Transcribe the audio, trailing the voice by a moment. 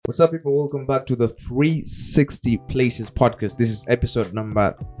What's up, people? Welcome back to the 360 Places podcast. This is episode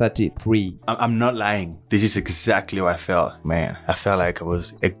number 33. I'm not lying. This is exactly how I felt, man. I felt like I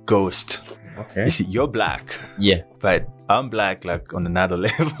was a ghost. Okay. You see, you're black. Yeah. But I'm black, like, on another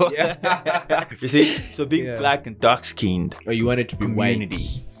level. Yeah. You see? So being black and dark-skinned. Oh, you wanted to be community.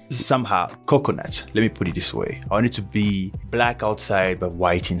 white. Somehow, coconut. Let me put it this way. I wanted to be black outside, but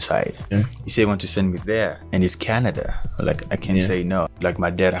white inside. Yeah. You say you want to send me there, and it's Canada. Like, I can't say no. Like, my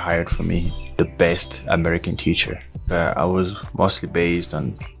dad hired for me the best American teacher. I was mostly based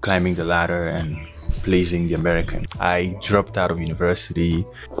on climbing the ladder and pleasing the American. I dropped out of university.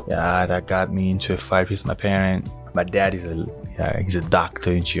 Yeah, that got me into a fight with my parent. My dad is he's a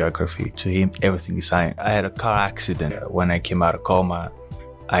doctor in geography. To him, everything is science. I had a car accident when I came out of coma.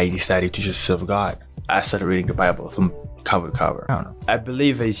 I decided to just serve God. I started reading the Bible from cover to cover. I don't know. I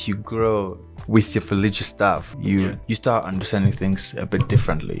believe as you grow with your religious stuff, you start understanding things a bit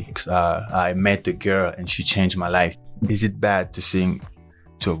differently. I met a girl and she changed my life. Is it bad to sing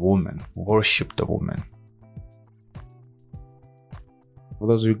to a woman, worship the woman? For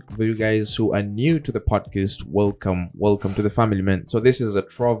those of you guys who are new to the podcast, welcome to the family, man. So this is a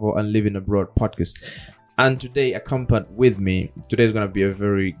travel and living abroad podcast. And today, accompanied with me, today is going to be a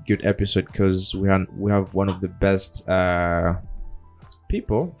very good episode because we have one of the best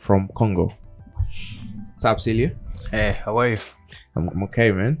people from Congo. What's up, Celia? Hey, how are you? I'm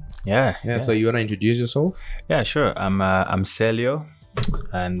okay, man. Yeah. So you want to introduce yourself? Yeah, sure. I'm Celio,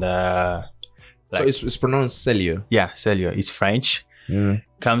 and so it's pronounced Celio. Yeah, Celio. It's French.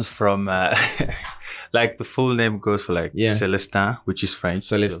 Comes from like the full name goes for like Celestin, which is French.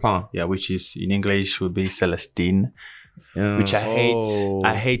 Celestin. Yeah, which is in English would be Celestine, which I hate.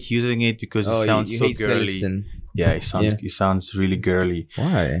 I hate using it because it sounds so girly. Celestin. Yeah, it sounds really girly.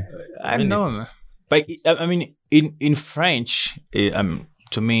 Why? I don't know. But I mean, in French,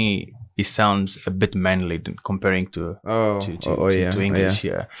 to me, it sounds a bit manly than comparing to English.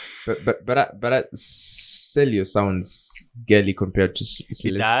 Yeah. But Celio sounds girly compared to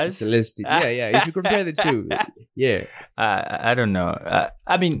Celeste. Yeah. If you compare the two, yeah. I don't know.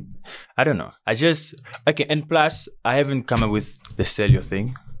 I mean, I don't know. And plus, I haven't come up with the Celio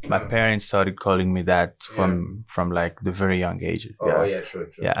thing. My parents started calling me that from like the very young age. True.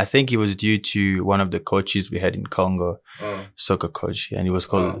 Yeah, I think it was due to one of the coaches we had in Congo, soccer coach, and it was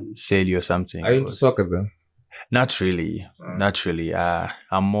called Celio or something. Are you into soccer though? Not really.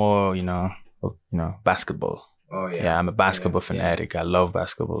 I'm more, basketball. Yeah, I'm a basketball fanatic. I love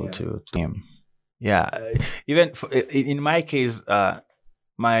basketball too. Yeah, even in my case,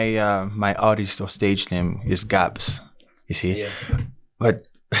 my artist or stage name is Gabs. You see, but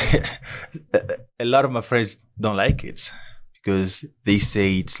a lot of my friends don't like it because they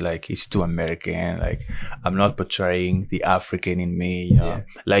say it's too American. Like I'm not portraying the African in me.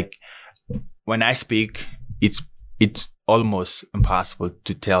 Like when I speak, it's almost impossible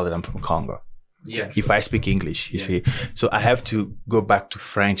to tell that I'm from Congo. Yeah. If I speak English, you see, so I have to go back to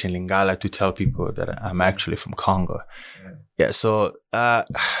French and Lingala to tell people that I'm actually from Congo. Yeah. So I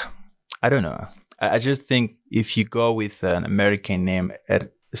don't know. I just think if you go with an American name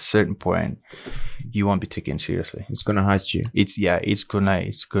at a certain point, you won't be taken seriously. It's gonna hurt you. It's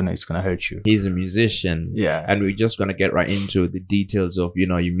gonna hurt you. He's a musician. Yeah. And we're just gonna get right into the details of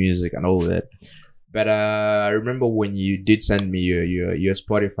your music and all that. But I remember when you did send me your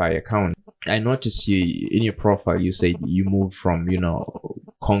Spotify account, I noticed you in your profile you said you moved from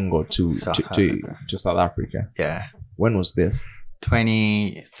Congo to South Africa. Yeah. When was this?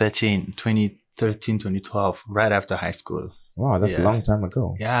 2013, 2012, right after high school. Wow, that's a long time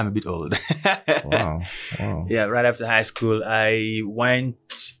ago. Yeah, I'm a bit old. Wow. Yeah, right after high school, I went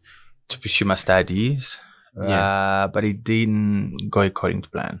to pursue my studies, but it didn't go according to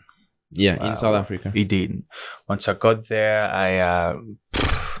plan. Yeah, in South Africa. It didn't. Once I got there, I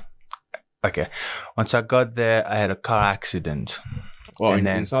had a car accident. Oh,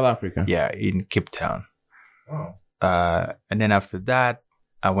 in South Africa? Yeah, in Cape Town. Oh. And then after that,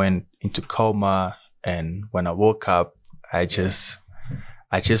 I went into coma, and when I woke up, I just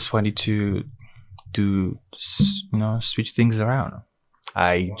wanted to switch things around.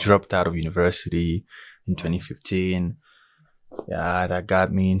 I dropped out of university in 2015. Yeah, that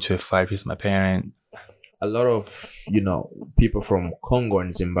got me into a fight with my parent. A lot of people from Congo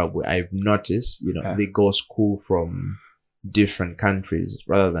and Zimbabwe, I've noticed, they go school from different countries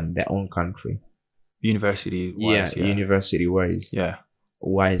rather than their own country. University wise. University wise. Yeah.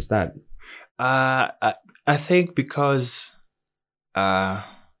 Why is that? I think because back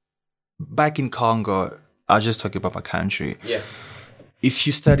in Congo, I'll just talk about my country. Yeah. If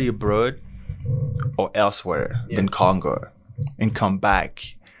you study abroad or elsewhere than Congo and come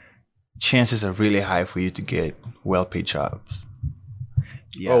back, chances are really high for you to get well-paid jobs.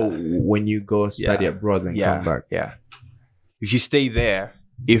 Yeah. Oh, when you go study abroad and come back. Yeah. If you stay there,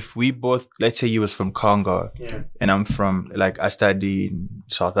 if we both, let's say you was from Congo and I'm from, like, I studied in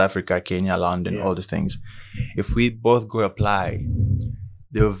South Africa, Kenya, London, all the things. If we both go apply,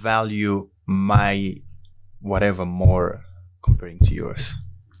 they'll value my whatever more comparing to yours.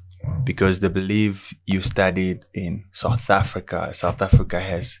 Because they believe you studied in South Africa. South Africa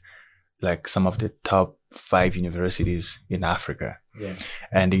has like some of the top 5 universities in Africa. Yeah.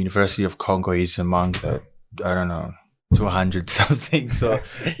 And the University of Congo is among the, I don't know, 200 something. So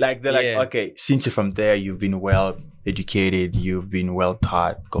like they're like, okay, since you're from there, you've been well educated, you've been well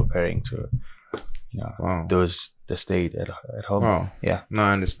taught comparing to, you know, the state at home. Wow. Yeah. No,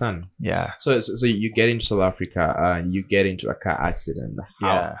 I understand. Yeah. So you get into South Africa and you get into a car accident.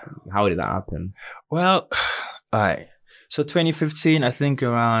 How did that happen? Well, so 2015, I think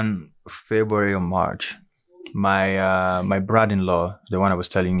around February or March, my brother-in-law, the one I was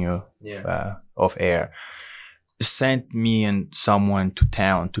telling you off air, sent me and someone to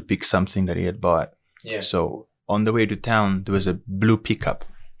town to pick something that he had bought. Yeah. So on the way to town, there was a blue pickup.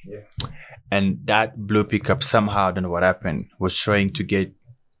 Yeah. And that blue pickup somehow, I don't know what happened, was trying to get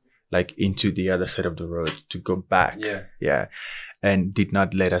like into the other side of the road to go back. Yeah. Yeah. And did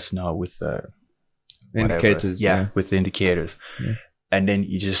not let us know with the indicators. Yeah, with the indicators. Yeah. And then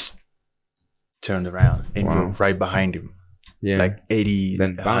he just turned around and we were right behind him. Yeah. Like 80,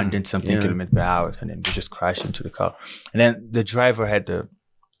 100 something kilometers per hour. And then we just crashed into the car. And then the driver had the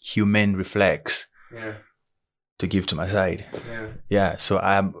humane reflex to give to my side. Yeah. Yeah. So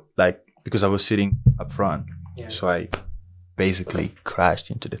I'm like, because I was sitting up front. Yeah. So I basically crashed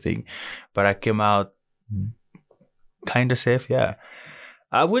into the thing. But I came out kind of safe. Yeah.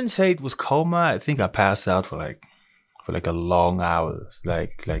 I wouldn't say it was coma. I think I passed out for like a long hours,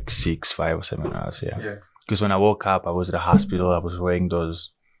 like 6, 5 or 7 hours. Yeah. Yeah. Because when I woke up, I was at the hospital. I was wearing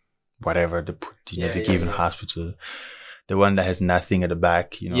those, whatever they give in hospital. The one that has nothing at the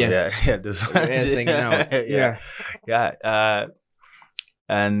back, you know. Yeah. Those ones. Hanging out. Yeah.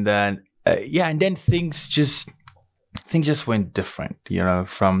 And then, and then things just went different, you know,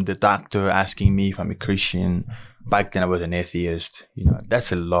 from the doctor asking me if I'm a Christian. Back then I was an atheist, you know.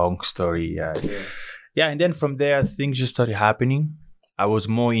 That's a long story. Yeah, and then from there, things just started happening. I was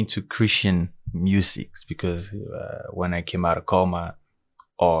more into Christian music because when I came out of coma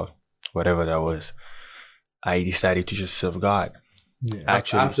or whatever that was, I decided to just serve God. Yeah.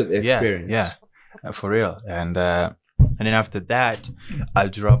 Actually, after the experience. Yeah, for real. And then after that, I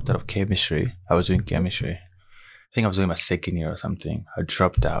dropped out of chemistry. I was doing chemistry. I think I was doing my second year or something. I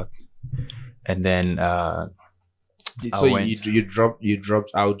dropped out. And then... you dropped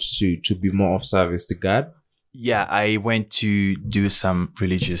out to be more of service to God? Yeah, I went to do some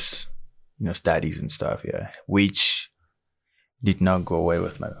religious, you know, studies and stuff, which did not go away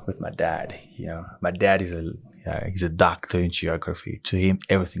with my dad. You know, my dad is he's a doctor in geography. To him,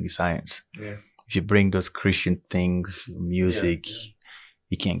 everything is science. Yeah. If you bring those Christian things, music,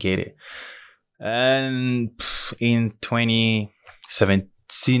 you can't get it. And in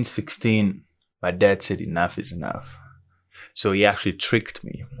 2017, 16, my dad said enough is enough. So he actually tricked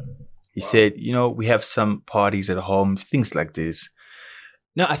me. He said, you know, we have some parties at home, things like this.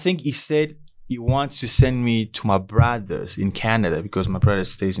 No, I think he said he wants to send me to my brothers in Canada because my brother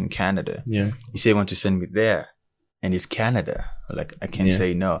stays in Canada. Yeah. He said he wants to send me there. And it's Canada. Like, I can't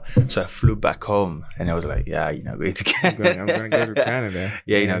say no. So I flew back home and I was like, you're not going to Canada. I'm going to go to Canada.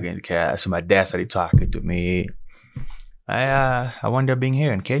 You're not going to Canada. So my dad started talking to me. I wound up being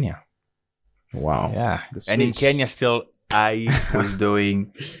here in Kenya. Wow. Yeah. And in Kenya still, I was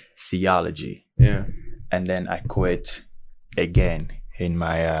doing theology. Yeah. And then I quit again in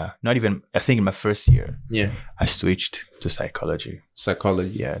my, I think in my first year. Yeah. I switched to psychology.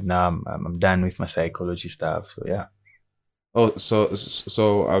 Psychology. Yeah. Now I'm done with my psychology stuff. So yeah. Oh, so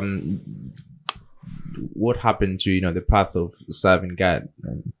what happened to, you know, the path of serving God?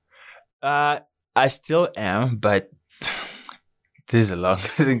 I still am, but this is a long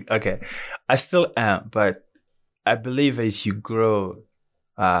thing. Okay. I still am, but I believe as you grow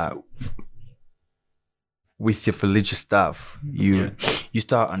with your religious stuff, you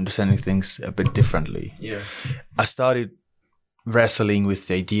start understanding things a bit differently. Yeah. I started wrestling with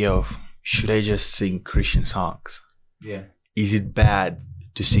the idea of, should I just sing Christian songs? Yeah. Is it bad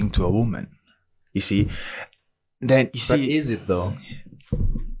to sing to a woman? You see? Then you see. But is it though?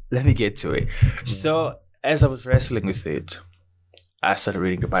 Let me get to it. Yeah. So as I was wrestling with it, I started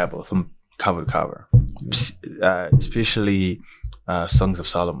reading the Bible from cover to cover, especially Songs of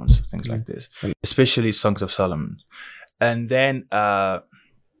Solomon, things like this, especially Songs of Solomon. And then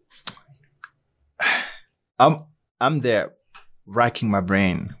I'm there racking my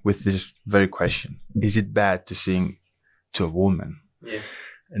brain with this very question. Is it bad to sing to a woman? Yeah.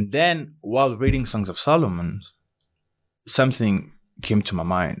 And then while reading Songs of Solomon, something came to my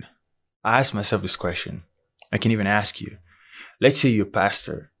mind. I asked myself this question. I can even ask you. Let's say you're a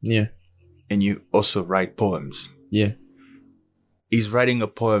pastor. Yeah. And you also write poems. Yeah. Is writing a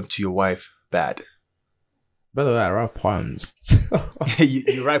poem to your wife bad? By the way, I write poems.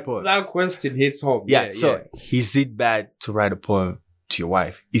 you write poems. That question hits home. Yeah. So is it bad to write a poem to your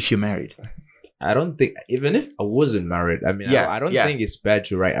wife if you're married? I don't think, even if I wasn't married, I mean, I don't think it's bad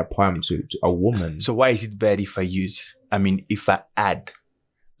to write a poem to a woman. So why is it bad if I add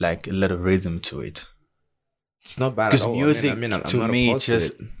like a little rhythm to it? It's not bad because at all. music I'm to not me opposed to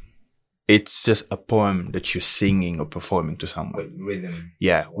it. it's just a poem that you're singing or performing to someone. With rhythm.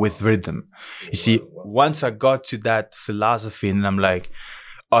 Yeah, with rhythm. You see, once I got to that philosophy and I'm like,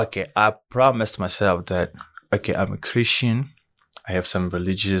 okay, I promised myself that, okay, I'm a Christian. I have some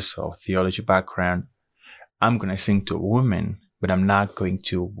religious or theology background. I'm going to sing to a woman, but I'm not going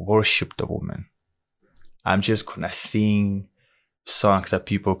to worship the woman. I'm just going to sing songs that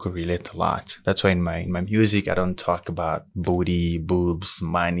people could relate a lot. That's why in my music, I don't talk about booty, boobs,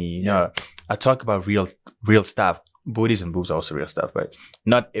 money. No, I talk about real stuff. Booties and boobs are also real stuff, but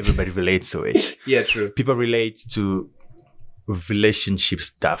not everybody relates to it. Yeah, true. People relate to relationship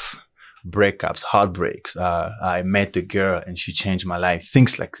stuff, breakups, heartbreaks. I met a girl and she changed my life.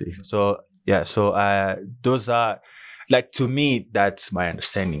 Things like this. So those are, like, to me, that's my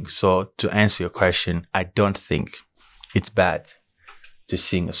understanding. So to answer your question, I don't think it's bad to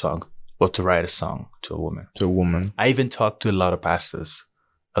sing a song or to write a song to a woman. To a woman. I even talk to a lot of pastors,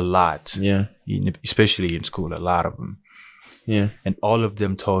 a lot. Yeah. Especially in school, a lot of them. Yeah. And all of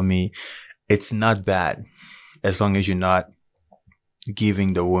them told me it's not bad as long as you're not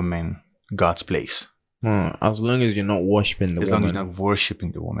giving the woman God's place. As long as you're not worshiping the woman. As long as you're not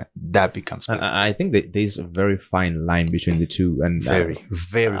worshiping the woman, that becomes bad. And I think that there's a very fine line between the two. And very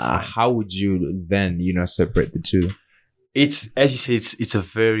fine. How would you then, separate the two? It's, as you say, it's a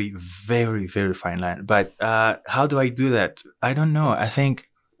very, very, very fine line. But how do I do that? I don't know. I think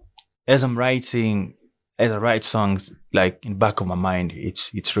as I write songs, like in the back of my mind,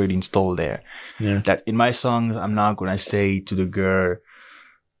 it's really installed there. Yeah. That in my songs, I'm not gonna say to the girl,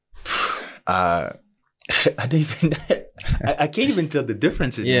 I don't even, I can't even tell the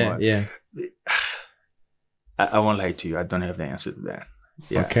difference anymore. Yeah. I won't lie to you. I don't have the answer to that.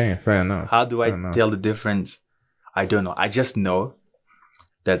 Yeah. Okay, fair enough. How do I tell the difference? I don't know. I just know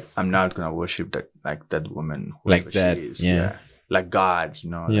that I'm not gonna worship that woman like that. She is. Yeah. Like God,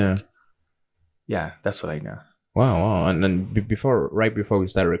 Yeah. Yeah, that's what I know. Wow. And then right before we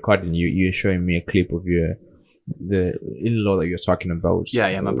start recording, you're showing me a clip of the in-law that you're talking about.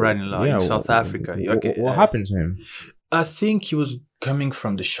 Yeah, my brother-in-law in South Africa. Okay, what happened to him? I think he was coming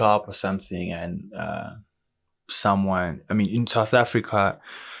from the shop or something, and in South Africa,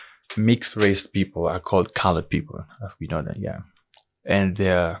 mixed race people are called colored people. We know that, yeah. And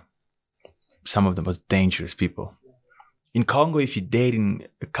they're some of the most dangerous people. In Congo, if you're dating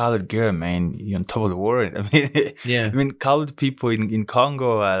a colored girl, man, you're on top of the world. Colored people in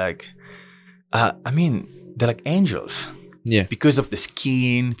Congo are like, they're like angels. Yeah. Because of the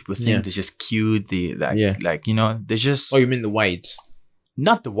skin, people think they're just cute. They're just. Oh, you mean the white?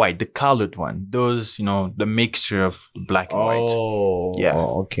 Not the white, the colored one. Those, the mixture of black and white. Oh, yeah.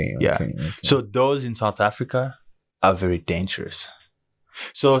 Okay. So those in South Africa are very dangerous.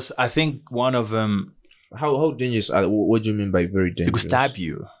 So I think one of them. How dangerous? What do you mean by very dangerous? They could stab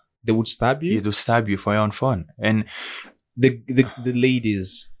you. They would stab you? Yeah, they'll stab you for your own fun. And the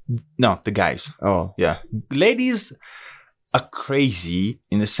ladies. No, the guys. Oh. Yeah. Ladies are crazy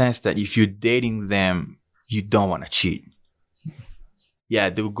in the sense that if you're dating them, you don't want to cheat. Yeah,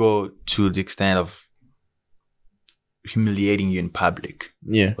 they will go to the extent of humiliating you in public.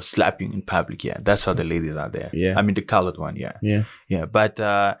 Yeah. Or slapping you in public. Yeah, that's how the ladies are there. Yeah. The colored one. Yeah. Yeah. Yeah, but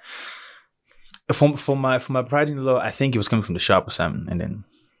for my brother-in-law, I think he was coming from the shop or something, and then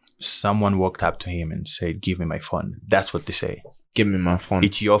someone walked up to him and said, "Give me my phone." That's what they say. Give me my phone.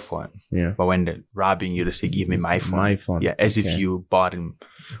 It's your phone. Yeah. But when they're robbing you, they say, "Give me my phone." My phone. Yeah, as if you bought him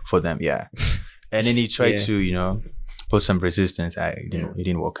for them. Yeah. And then he tried to, put some resistance. It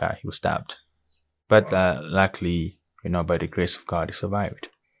didn't work out. He was stabbed. But luckily, by the grace of God, he survived.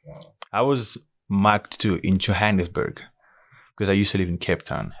 I was marked too in Johannesburg because I used to live in Cape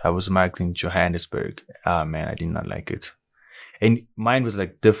Town. I was marked in Johannesburg. Oh man, I did not like it. And mine was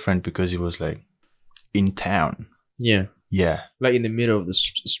like different because it was like in town. Yeah. Yeah. Like in the middle of the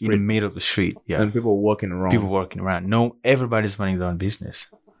street. In the middle of the street, yeah. And people walking around. No, everybody's running their own business.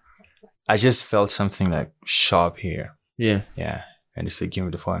 I just felt something like sharp here. Yeah. Yeah. And they said, give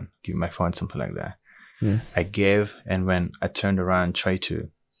me the phone, give me my phone, something like that. Yeah. I gave, and when I turned around, tried to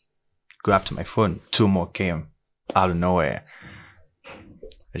go after my phone, 2 more came out of nowhere.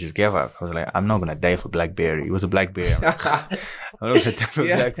 I just gave up. I was like, I'm not gonna die for BlackBerry. It was a BlackBerry. I'm not gonna die for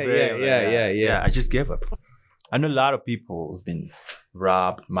BlackBerry. Yeah. I just gave up. I know a lot of people have been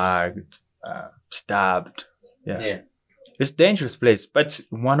robbed, mugged, stabbed. Yeah. It's a dangerous place, but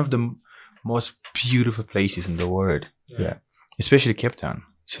one of the most beautiful places in the world. Yeah. Especially Cape Town.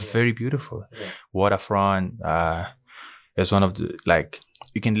 It's very beautiful. Waterfront. It's one of the, like,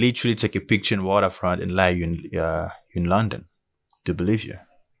 you can literally take a picture in waterfront and lie you in London to believe you.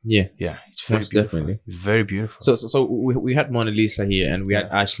 Yeah. Yeah. It's very Most beautiful. definitely. It's very beautiful. So we had Mona Lisa here, and we had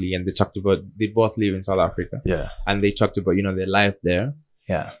Ashley, and they talked about, they both live in South Africa. Yeah. And they talked about, their life there.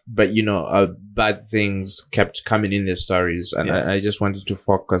 Yeah. But, bad things kept coming in their stories. And I just wanted to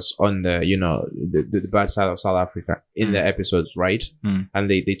focus on the, the bad side of South Africa in the episodes, right? And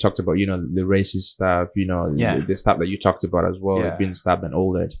they talked about, the racist stuff, the stuff that you talked about as well, being stabbed and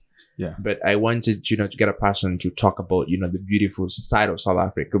all that. Yeah. But I wanted, to get a person to talk about, the beautiful side of South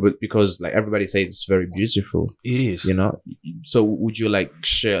Africa, but because like everybody says it's very beautiful. It is. So would you like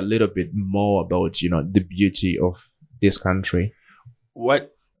share a little bit more about, the beauty of this country?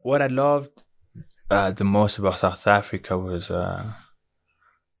 What I loved the most about South Africa was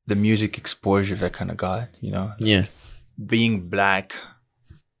the music exposure that I kind of got, Yeah. Being black.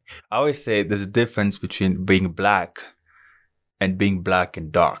 I always say there's a difference between being black and being black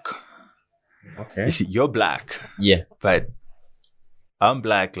and dark. Okay. You see, you're black. Yeah. But I'm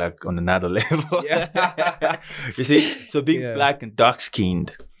black, like, on another level. Yeah. You see? So being black and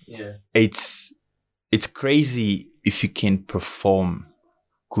dark-skinned, it's crazy if you can perform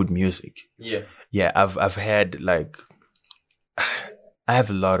good music. Yeah. Yeah, I've had, like, I have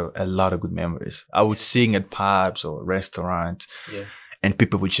a lot of good memories. I would sing at pubs or restaurants, and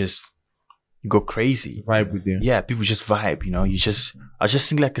people would just go crazy. Vibe with you. Yeah, people just vibe, I just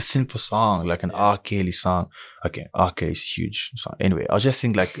sing like a simple song, like an R. Kelly song. Okay, R. Kelly's a huge song. Anyway, I'll just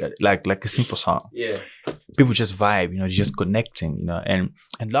sing like a simple song. Yeah. People just vibe, just connecting, and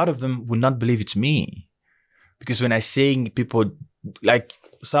a lot of them would not believe it's me. Because when I sing, people, like,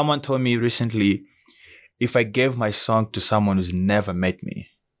 someone told me recently, if I gave my song to someone who's never met me,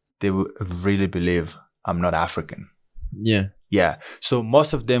 they would really believe I'm not African. Yeah. Yeah. So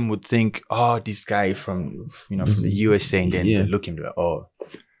most of them would think, oh, this guy from the USA, and then they look at him like, oh,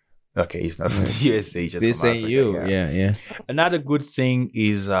 okay, he's not from the USA, just They're from saying Africa. you. Yeah. Another good thing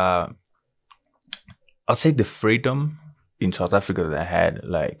is, I'll say the freedom in South Africa that I had.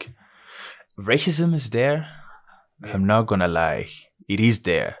 Like, racism is there. I'm not gonna lie. It is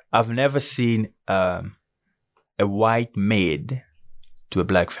there. I've never seen a white maid to a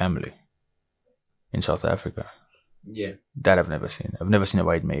black family in South Africa. Yeah. That I've never seen. I've never seen a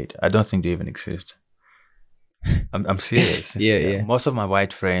white maid. I don't think they even exist. I'm serious. Yeah. Most of my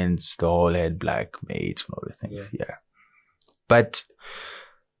white friends, they all had black maids and everything. Yeah. But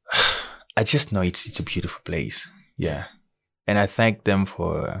I just know it's a beautiful place. Yeah. And I thank them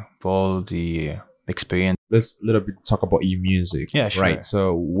for all the experience. Let's a little bit talk about your music. Yeah, sure. Right.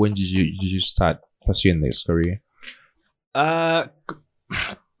 So when did you start pursuing this career?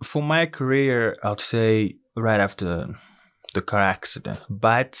 For my career, I'd say right after the car accident.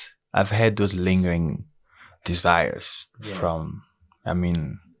 But I've had those lingering desires from,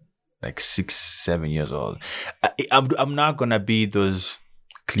 like 6-7 years old. I'm not gonna be those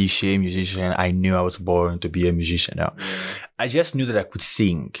cliche musician. I knew I was born to be a musician. No. I just knew that I could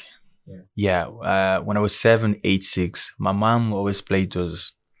sing. Yeah. When I was 7, 8, 6, my mom always played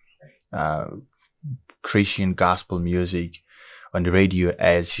those Christian gospel music on the radio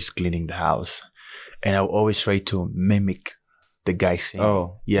as she's cleaning the house, and I always try to mimic the guy singing.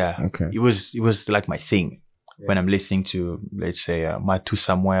 Oh, yeah. Okay. It was like my thing. When I'm listening to, let's say, Matu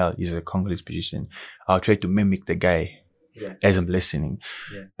Samuel is a Congolese musician, I'll try to mimic the guy as I'm listening.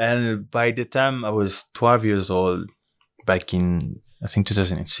 And by the time I was 12 years old, back in, I think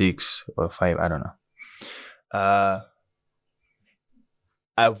 2006 or 5, I don't know.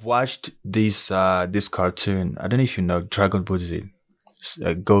 I watched this cartoon. I don't know if you know Dragon Ball Z.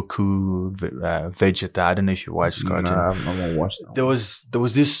 Goku, Vegeta. I don't know if you watched the cartoon. No, I'm gonna watch that. There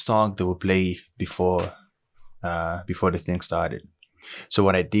was this song that would play before the thing started. So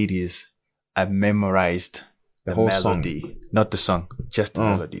what I did is I memorized the whole melody, song. Not the song, just the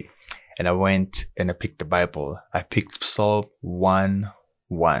melody. And I went and I picked the Bible. I picked Psalm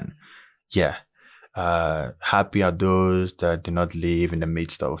 1:1. Yeah. Happy are those that do not live in the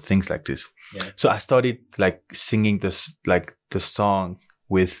midst of things like this. So I started like singing this, like the song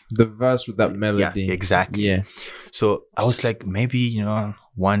with the verse with that melody. Yeah, exactly. Yeah. So I was like, maybe,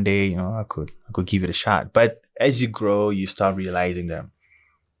 one day, I could give it a shot. But as you grow, you start realizing that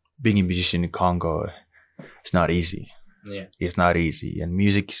being a musician in Congo, it's not easy. Yeah. It's not easy. And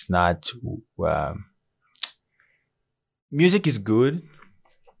music is not, music is good,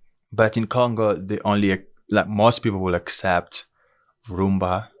 but in Congo, most people will accept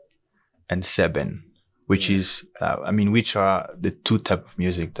rumba and seben, which is, which are the two type of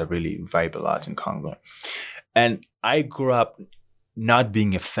music that really vibe a lot in Congo. And I grew up not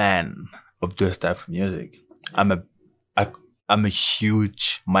being a fan of those type of music. I'm a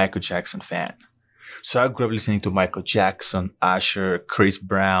huge Michael Jackson fan. So I grew up listening to Michael Jackson, Usher, Chris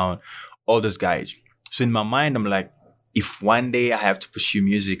Brown, all those guys. So in my mind, I'm like, if one day I have to pursue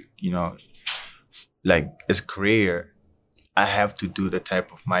music, like as a career, I have to do the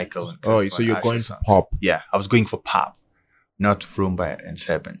type of Michael and Chris Brown, so you're Usher going songs. for pop. Yeah, I was going for pop, not rumba and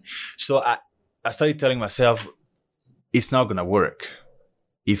seben. So I started telling myself, it's not going to work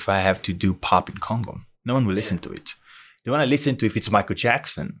if I have to do pop in Congo. No one will listen to it. They want to listen to if it's Michael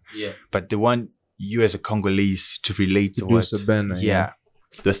Jackson. Yeah. But they want you as a Congolese to relate to what.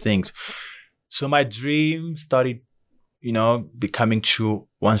 Those things. So my dream started, becoming true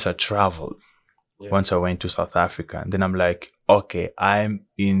once I traveled. Yeah. Once I went to South Africa. And then I'm like, okay, I'm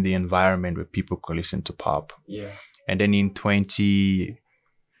in the environment where people can listen to pop. Yeah. And then in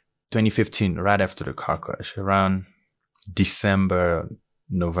 2015, right after the car crash, around December,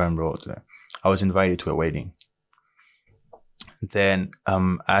 November, I was invited to a wedding. Then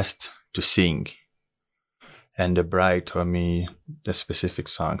I'm asked to sing. And the bride told me the specific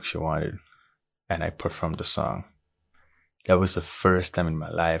song she wanted. And I performed the song. That was the first time in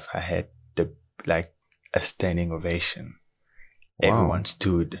my life I had a standing ovation. Wow. Everyone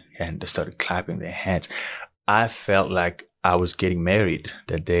stood and they started clapping their hands. I felt like I was getting married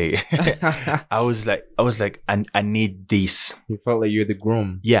that day. I was like, I need this. You felt like you're the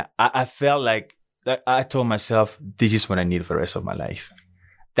groom. Yeah, I felt like I told myself, this is what I need for the rest of my life.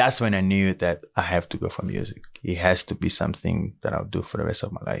 That's when I knew that I have to go for music. It has to be something that I'll do for the rest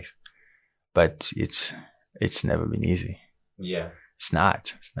of my life. But it's never been easy. Yeah. It's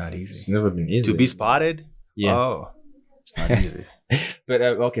not easy. It's never been easy. To be spotted? Yeah. Oh, it's not easy. But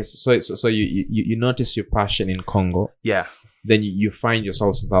okay, so you notice your passion in Congo. Yeah. Then you find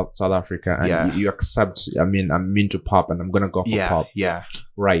yourself in South Africa, and you accept. I'm into pop, and I'm gonna go for pop. Yeah.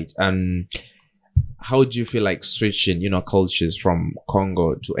 Right. And how do you feel like switching, cultures from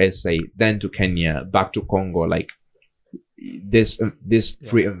Congo to SA, then to Kenya, back to Congo, like these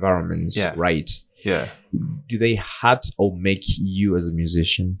three environments, right? Yeah. Do they hurt or make you as a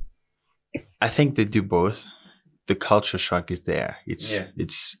musician? I think they do both. The culture shock is there.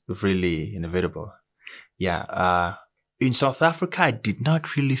 It's really inevitable. Yeah. In South Africa, I did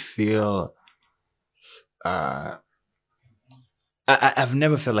not really feel. I've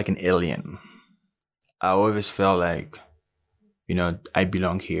never felt like an alien. I always felt like, I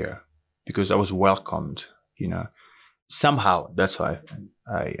belong here because I was welcomed. Somehow that's why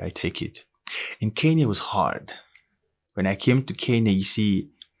I take it. In Kenya, it was hard. When I came to Kenya, you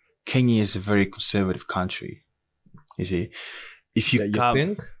see, Kenya is a very conservative country. You see, if you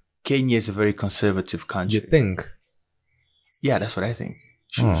think? Kenya is a very conservative country. You think? Yeah, that's what I think.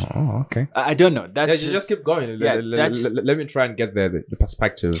 Oh, okay. I don't know. That's just keep going. Let me try and get the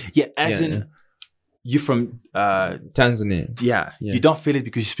perspective. Yeah, you from Tanzania. Yeah, you don't feel it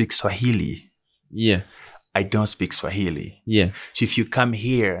because you speak Swahili. Yeah. I don't speak Swahili. Yeah. So if you come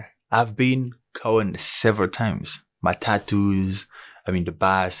here, I've been going several times. My tattoos, the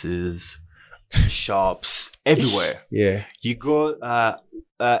buses, shops, everywhere. Yeah. You go,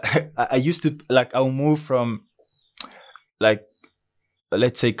 I used to, I'll move from,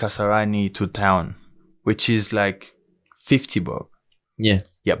 let's say Kasarani to town, which is 50 bob. Yeah.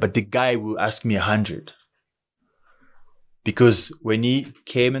 Yeah, but the guy will ask me 100. Because when he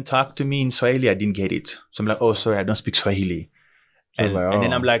came and talked to me in Swahili, I didn't get it. So I'm like, oh, sorry, I don't speak Swahili. And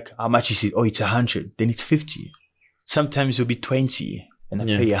then I'm like, how much is it? Oh, it's 100. Then it's 50. Sometimes it'll be 20. And I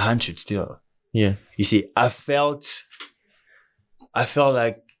pay 100 still. Yeah. You see, I felt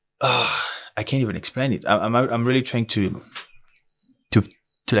like, I can't even explain it. I'm really trying to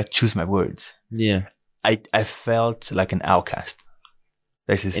choose my words. Yeah. I felt like an outcast.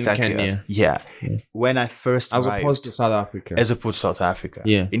 That's exactly in Kenya. Yeah. When I first arrived, as opposed to South Africa.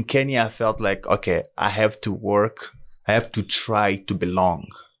 Yeah. In Kenya, I felt like, okay, I have to work. I have to try to belong.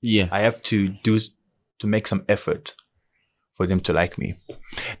 Yeah. I have to make some effort for them to like me.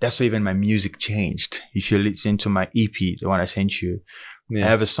 That's why even my music changed. If you listen to my EP, the one I sent you, I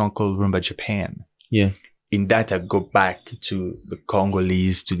have a song called Rumba Japan. Yeah. in that I go back to the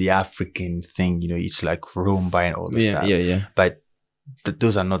Congolese, to the African thing, it's like rumba and all this stuff. Yeah. But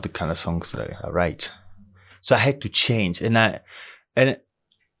those are not the kind of songs that I write. So I had to change. And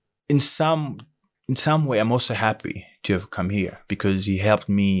in some way, I'm also happy to have come here because he helped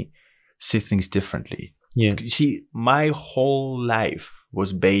me see things differently. Yeah. You see, my whole life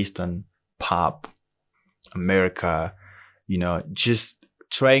was based on pop, America, just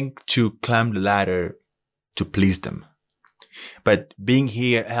trying to climb the ladder to please them. But being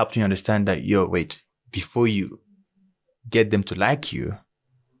here helped me understand that, wait, before you get them to like you,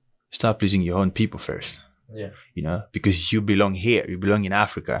 start pleasing your own people first. Yeah. Because you belong here, you belong in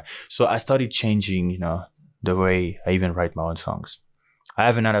Africa. So I started changing, the way I even write my own songs. I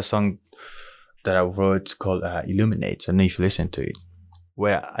have another song that I wrote called Illuminate. I don't know if you listen to it,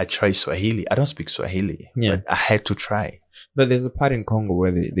 where I try Swahili. I don't speak Swahili, but I had to try. But there's a part in Congo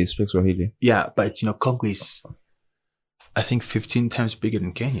where they speak Swahili. Yeah, but Congo is, I think, 15 times bigger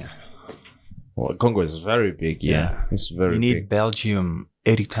than Kenya. Well, Congo is very big. Yeah. It's very big. You need Belgium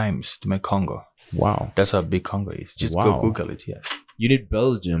 80 times to make Congo. Wow. That's how big Congo is. Just go Google it. Yeah. You need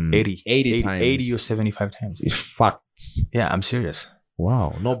Belgium 80 times. 80 or 75 times. It's facts. Yeah, I'm serious.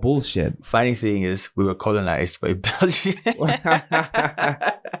 Wow. No bullshit. Funny thing is, we were colonized by Belgium.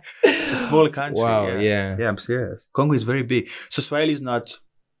 A small country. Wow, yeah. Yeah, I'm serious. Congo is very big. So Swahili is not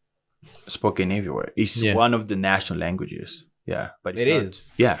spoken everywhere. It's one of the national languages. Yeah. But it is.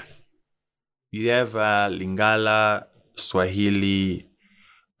 Yeah. You have Lingala, Swahili,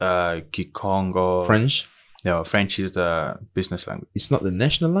 Kikongo. French? No, French is the business language. It's not the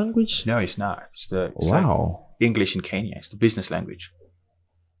national language? No, it's not. It's wow. Like English in Kenya. It's the business language.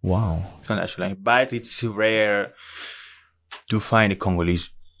 Wow. It's not national language. But it's rare to find a Congolese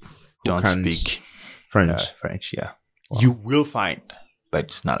don't speak French. French, yeah. Wow. You will find, but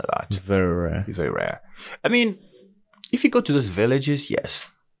it's not a lot. It's very rare. It's very rare. I mean, if you go to those villages, yes,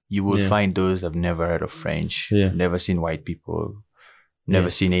 you will find those that have never heard of French, never seen white people,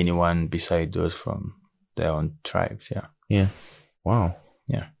 never seen anyone beside those from their own tribes. Yeah. Yeah. Wow.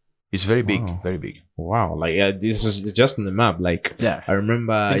 Yeah. It's very big, very big. Wow. Like, this is just on the map. Like, I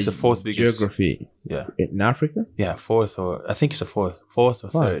remember I think it's the fourth biggest geography. Yeah. In Africa? Yeah, fourth or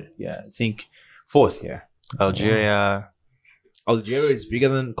third. Yeah, I think fourth, yeah. Algeria. Wow. Algeria is bigger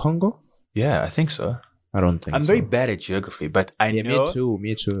than Congo? Yeah, I think so. I don't think I'm very bad at geography, but I know.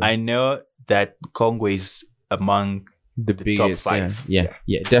 Me too. I know that Congo is among the biggest, top 5. Yeah,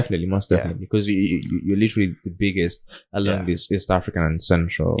 definitely, most definitely, because you're literally the biggest along this East African and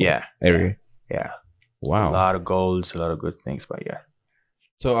Central area. Yeah. Wow. A lot of goals, a lot of good things, but yeah.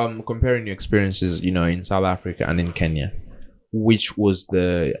 So comparing your experiences, in South Africa and in Kenya, which was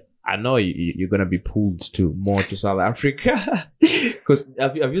I know you're gonna be pulled more to South Africa, because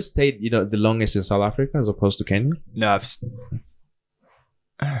have you stayed the longest in South Africa as opposed to Kenya? No, I've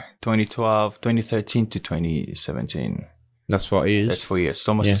 2013 to 2017. That's 4 years. That's 4 years. It's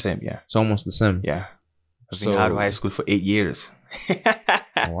almost the same. Yeah, it's almost the same. Yeah, I've been out of high school for 8 years.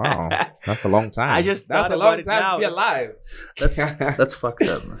 Wow, that's a long time. That's a long time to be alive. That's fucked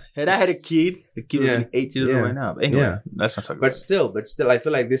up, man. Had I had a kid would be 8 years old right now. But anyway, let's not talk about it. But still, I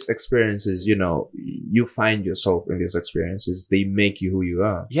feel like these experiences, you find yourself in these experiences. They make you who you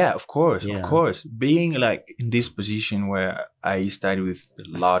are. Yeah, of course. Being like in this position where I studied with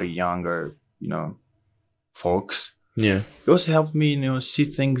a lot of younger, folks. Yeah. It also helped me, see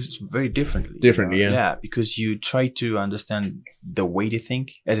things very differently. Yeah, because you try to understand the way they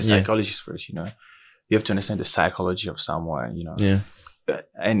think as a psychologist first, You have to understand the psychology of someone, Yeah.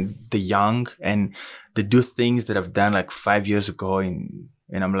 And the young, and they do things that I've done like 5 years ago, and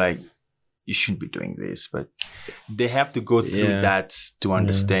I'm like, you shouldn't be doing this. But they have to go through that to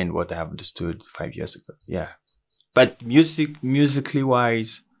understand what I have understood 5 years ago. Yeah. But musically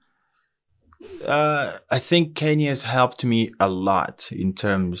wise, I think Kenya has helped me a lot in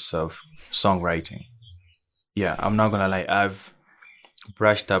terms of songwriting. Yeah, I'm not gonna lie. I've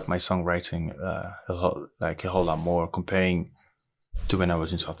brushed up my songwriting a whole lot more comparing to when I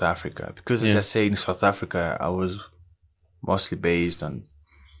was in South Africa. Because as I say, in South Africa, I was mostly based on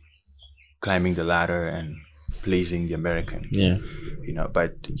climbing the ladder and pleasing the American. Yeah.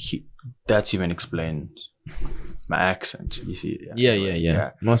 But that's even explains my accent, you see.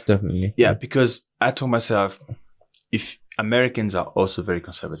 Yeah. Most definitely. Yeah, because I told myself, if Americans are also very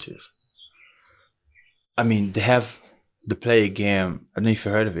conservative, I mean, they play a game, I don't know if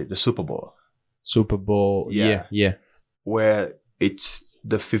you heard of it, the Super Bowl. Super Bowl, yeah. Where it's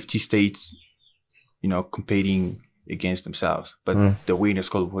the 50 states, competing against themselves, but the winner is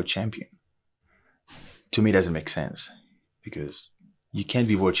called world champion. To me, it doesn't make sense, because you can't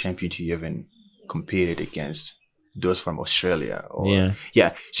be world champion till you haven't competed against those from Australia. Or, Yeah.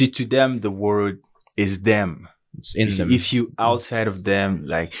 Yeah. See, to them, the word is them. It's in them. If you outside of them,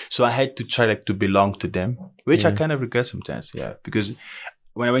 like, so I had to try like to belong to them, which I kind of regret sometimes. Yeah. Because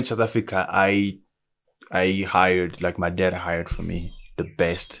when I went to South Africa, I hired, like my dad hired for me the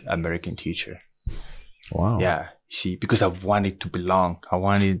best American teacher. Wow. Yeah. See, because I wanted to belong. I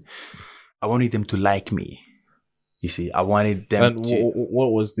wanted them to like me. You see, I wanted them And to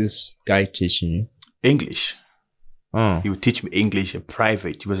what was this guy teaching you? English. Oh. He would teach me English, He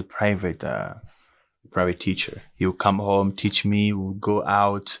was a private teacher. He would come home, teach me, we would go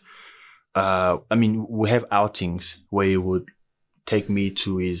out. We have outings where he would take me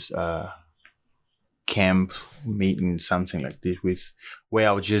to his camp meeting, something like this, where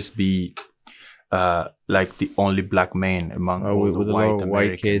I would just be like the only black man among all the with a lot white of Americans.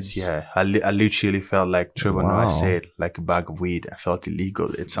 white kids. Yeah, I literally felt like Trevor Noah said, like a bag of weed. I felt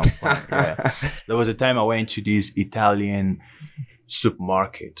illegal at some point. Yeah. There was a time I went to this Italian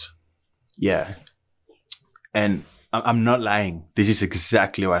supermarket. Yeah. And I'm not lying. This is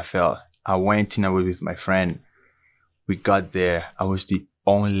exactly how I felt. I went in, I was with my friend. We got there. I was the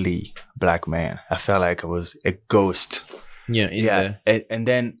only black man. I felt like I was a ghost. Yeah. And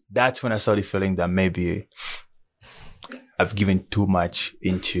then that's when I started feeling that maybe I've given too much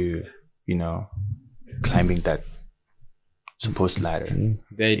into, climbing that supposed ladder.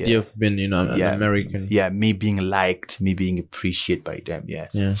 The idea of being, an American. Yeah, me being liked, me being appreciated by them. Yeah.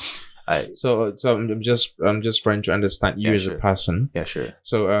 Yeah. So I'm just trying to understand you as a person. Yeah, sure.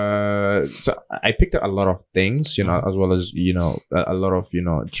 So I picked up a lot of things, as well as a lot of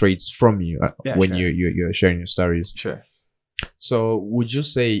traits from you when you're sharing your stories. Sure. So would you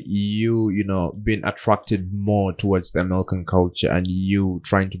say you being attracted more towards the American culture and you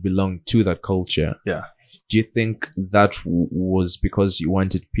trying to belong to that culture? Yeah. Do you think that was because you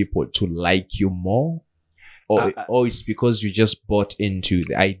wanted people to like you more? Or it's because you just bought into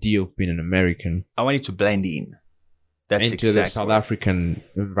the idea of being an American? I wanted to blend in. That's into the South African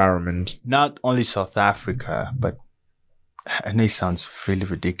environment. Not only South Africa, but I know it sounds really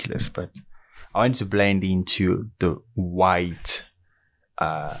ridiculous, but I wanted to blend into the white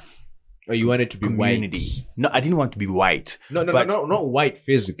you wanted to be community. White? No, I didn't want to be white. No, not white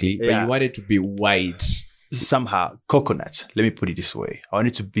physically, but you wanted to be white. Somehow, coconut. Let me put it this way. I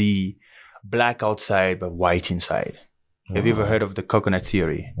wanted to be black outside but white inside. Wow. Have you ever heard of the coconut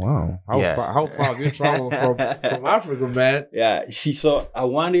theory? Wow. How far have you traveled from Africa, man? Yeah. See, so I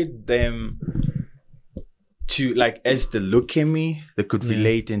wanted them to, like, as they look at me, they could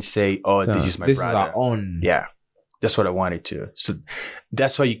relate and say, oh, this is my brother. This is our own. Yeah. That's what I wanted to. So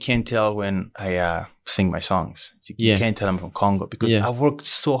that's why you can't tell when I sing my songs. You can't tell I'm from Congo because I worked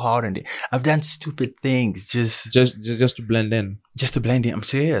so hard on it. I've done stupid things just to blend in. Just to blend in. I'm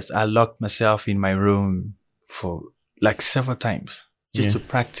serious. I locked myself in my room for like several times just to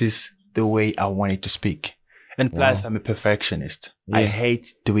practice the way I wanted to speak. And plus, I'm a perfectionist. Yeah. I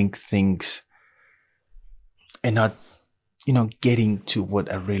hate doing things and not, getting to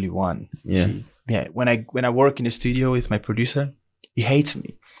what I really want. Yeah. See? Yeah, when I work in the studio with my producer, he hates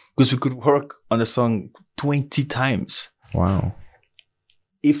me because we could work on the song 20 times. Wow.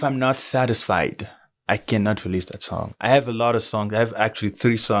 If I'm not satisfied, I cannot release that song. I have a lot of songs. I have actually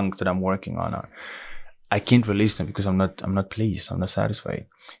 3 songs that I'm working on. I can't release them because I'm not pleased. I'm not satisfied.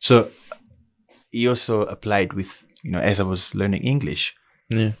 So he also applied with, as I was learning English.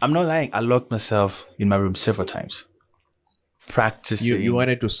 Yeah. I'm not lying. I locked myself in my room several times. Practicing. You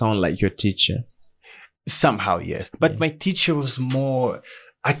wanted to sound like your teacher. Somehow, yes. But my teacher was more,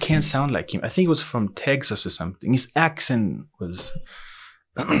 I can't sound like him. I think it was from Texas or something. His accent was,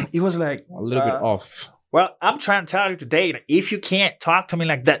 it was like a little bit off. Well, I'm trying to tell you today that if you can't talk to me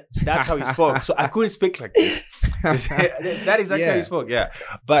like that, that's how he spoke. So I couldn't speak like this. That is exactly how he spoke, yeah.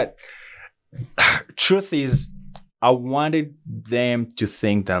 But truth is, I wanted them to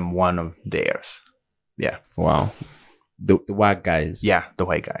think that I'm one of theirs. Yeah. Wow. The white guys. Yeah, the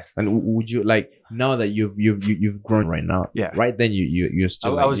white guys. And would you now that you've grown right now? Yeah. Right then you're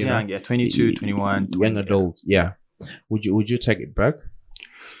still. I was young. Yeah, 22, 21. Young adult. Yeah. Would you take it back?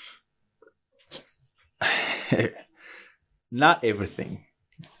 Not everything,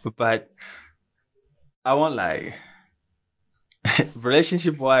 but I won't lie.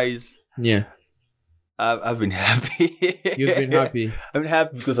 Relationship wise, yeah, I've been happy. You've been happy. I've been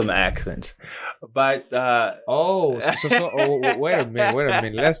happy because of my accent, but wait a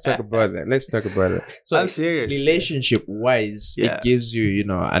minute. Let's talk about that. So I'm serious. Relationship wise, it gives you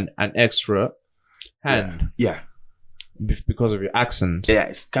an extra hand. Yeah. Because of your accent. Yeah,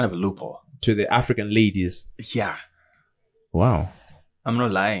 it's kind of a loophole to the African ladies. Yeah. Wow. I'm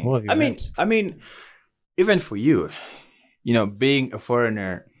not lying. What have you met? I mean, even for you, being a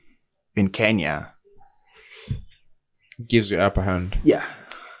foreigner in Kenya Gives you upper hand. Yeah.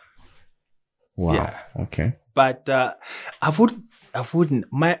 Wow. Yeah. Okay. But I wouldn't.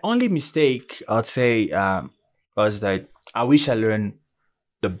 My only mistake, I'd say, was that I wish I learned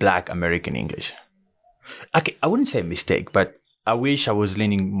the Black American English. I wouldn't say mistake, but I wish I was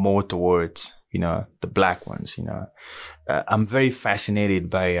leaning more towards, the Black ones. I'm very fascinated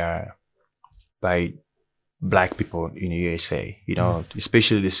by Black people in the USA.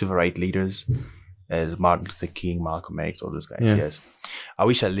 Especially the civil rights leaders, as Martin Luther King, Malcolm X, all those guys. Yeah. Yes, I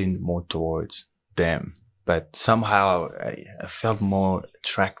wish I leaned more towards them, but somehow I felt more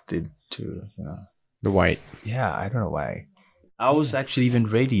attracted to, The white. yeah, I don't know why. I was actually even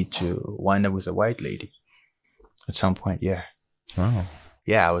ready to wind up with a white lady at some point. Yeah, Wow.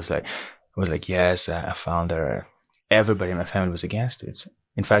 yeah. I was like, yes, I found her. Everybody in my family was against it.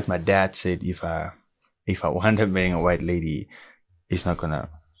 In fact, my dad said if I wind up marrying a white lady, he's not gonna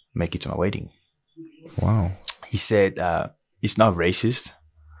make it to my wedding. Wow. He said it's not racist.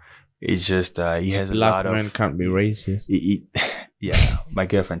 It's just he has a Black lot men of. can't be racist. Yeah, my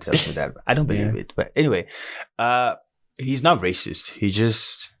girlfriend tells me that. But I don't believe Yeah. it. But anyway, he's not racist.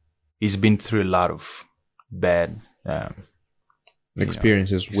 He's been through a lot of bad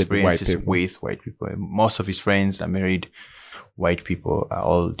Experiences with white people. with white people. Most of his friends that married white people are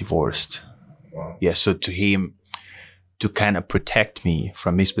all divorced. Wow. Yeah, so to him, to kind of protect me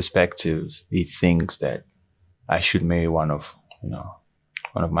from his perspectives, he thinks that I should marry one of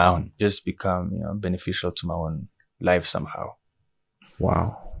my own, just become beneficial to my own life somehow.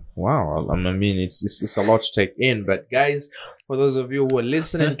 Wow. I mean, it's a lot to take in. But guys, for those of you who are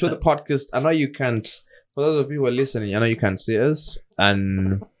listening to the podcast, I know you can't. For those of you who are listening, I know you can't see us,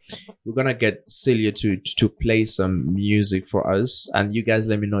 and we're gonna get Celia to play some music for us, and you guys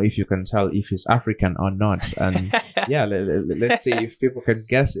let me know if you can tell if he's African or not, and yeah, let's see if people can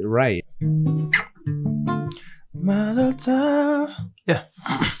guess it right. Yeah.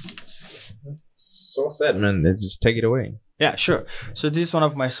 So sad, man. Just take it away. Yeah, sure. So this is one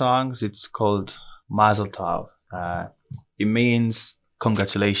of my songs. It's called Mazel Tov. It means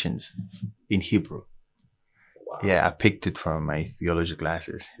congratulations in Hebrew. Wow. Yeah, I picked it from my theology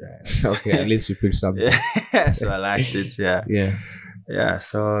classes. Okay, at least you picked something. Yeah, so I liked it. Yeah. Yeah. Yeah,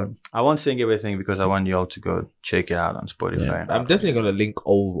 so I won't sing everything because I want you all to go check it out on Spotify. Yeah. And I'm definitely gonna link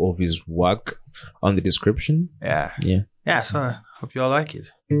all of his work on the description. Yeah. Yeah. Yeah, so I hope you all like it.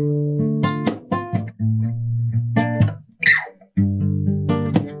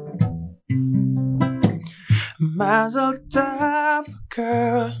 Mazel tov,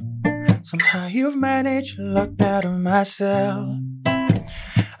 girl. Somehow you've managed to lock me out of myself.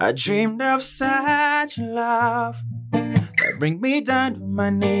 I dreamed of such love that bring me down to my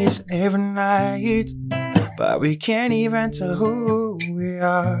knees every night. But we can't even tell who we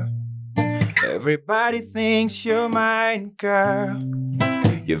are. Everybody thinks you're mine, girl.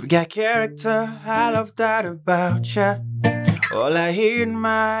 You've got character, I love that about you. All I hear in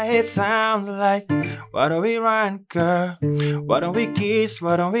my head sounds like, why don't we run, girl? Why don't we kiss?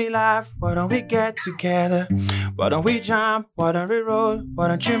 Why don't we laugh? Why don't we get together? Why don't we jump? Why don't we roll? Why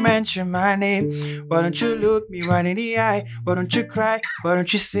don't you mention my name? Why don't you look me right in the eye? Why don't you cry? Why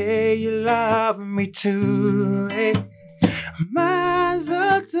don't you say you love me too? Hey,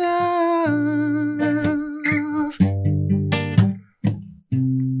 Mazel Tov.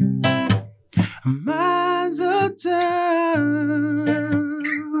 Mazel Tov.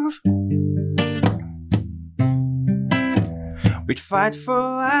 We'd fight for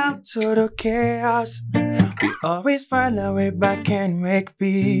a while to the chaos. We always find our way back and make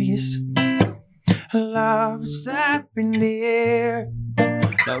peace. Love's up in the air.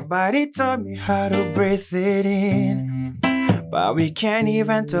 Nobody taught me how to breathe it in. But we can't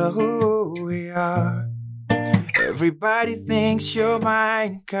even tell who we are. Everybody thinks you're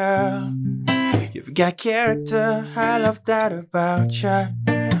mine, girl. You've got character, I love that about you.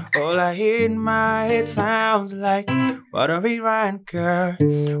 All I hear in my head sounds like, why don't we run, girl?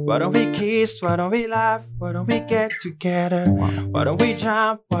 Why don't we kiss? Why don't we laugh? Why don't we get together? Why don't we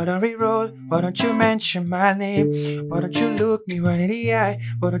jump? Why don't we roll? Why don't you mention my name? Why don't you look me right in the eye?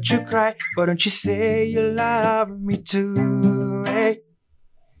 Why don't you cry? Why don't you say you love me too? Hey.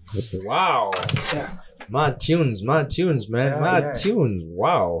 Wow. Yeah. Mad tunes, man. Yeah, Mad yeah. tunes.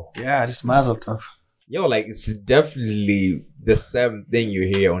 Wow. Yeah, just Mazel Tov. Yo, like, it's definitely the same thing you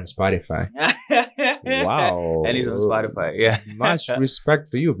hear on Spotify. Wow. And he's on Spotify, yeah. Much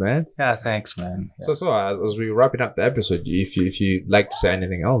respect to you, man. Yeah, thanks, man. Yeah. So as we wrapping up the episode, if you like to say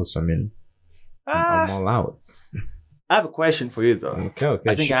anything else, I mean, I'm all out. I have a question for you though. Okay.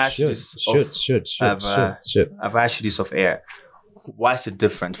 I think I asked you this. I've asked you this off air. What's the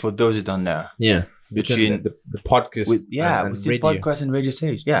difference for those who don't know? Yeah, between the podcast and with the radio. podcast and radio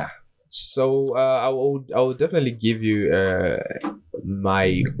stage. Yeah. So I will definitely give you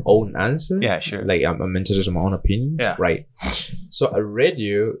my own answer. Yeah, sure. Like I'm interested in my own opinion. Yeah. Right. So a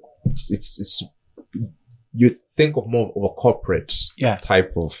radio, it's you think of more of a corporate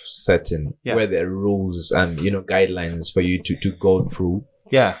type of setting where there are rules and guidelines for you to go through.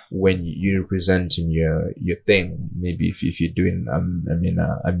 Yeah. When you're presenting your thing, maybe if you're doing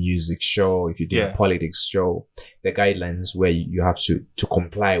a music show, if you're doing a politics show, the guidelines where you have to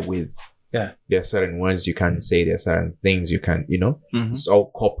comply with. Yeah. There are certain words you can't say, there are certain things you can't, it's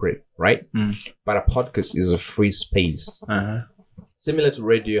all corporate, right? But a podcast is a free space. Similar to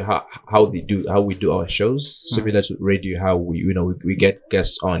radio, how we do our shows. Similar to radio, how we get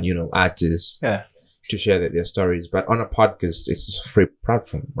guests on, artists. Yeah. To share their stories, but on a podcast, it's a free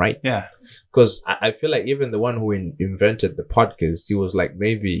platform, right? Yeah. Because I feel like even the one who invented the podcast, he was like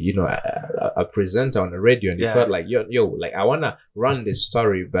maybe a presenter on the radio, and he felt like yo, like I wanna run this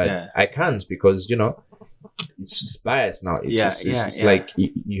story, but I can't because it's biased now. It's like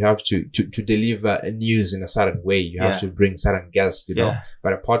you have to deliver a news in a certain way. You have to bring certain guests,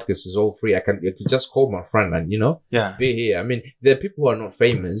 But a podcast is all free. I could just call my friend and be here. I mean, there are people who are not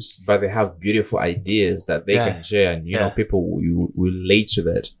famous, but they have beautiful ideas that they can share, and people will relate to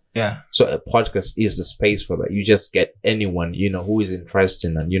that. Yeah. So a podcast is the space for that. You just get anyone who is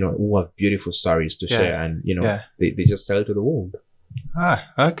interesting and who have beautiful stories to share, and they just tell it to the world.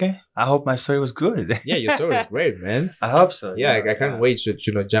 Okay. I hope my story was good. Yeah, your story is great, man. I hope so. Yeah, I can't wait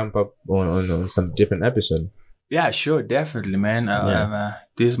to jump up on some different episode. Yeah, sure, definitely, man.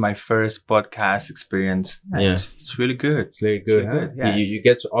 This is my first podcast experience. Yeah, it's really good. It's really good. Really good. Yeah. You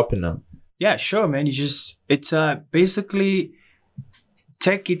get to open up. Yeah, sure, man. It's basically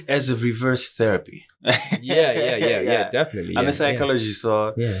take it as a reverse therapy. Yeah, definitely. I'm a psychologist, so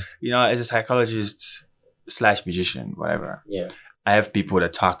as a psychologist / musician, whatever. Yeah. I have people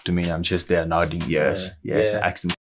that talk to me. I'm just there nodding yes, and ask them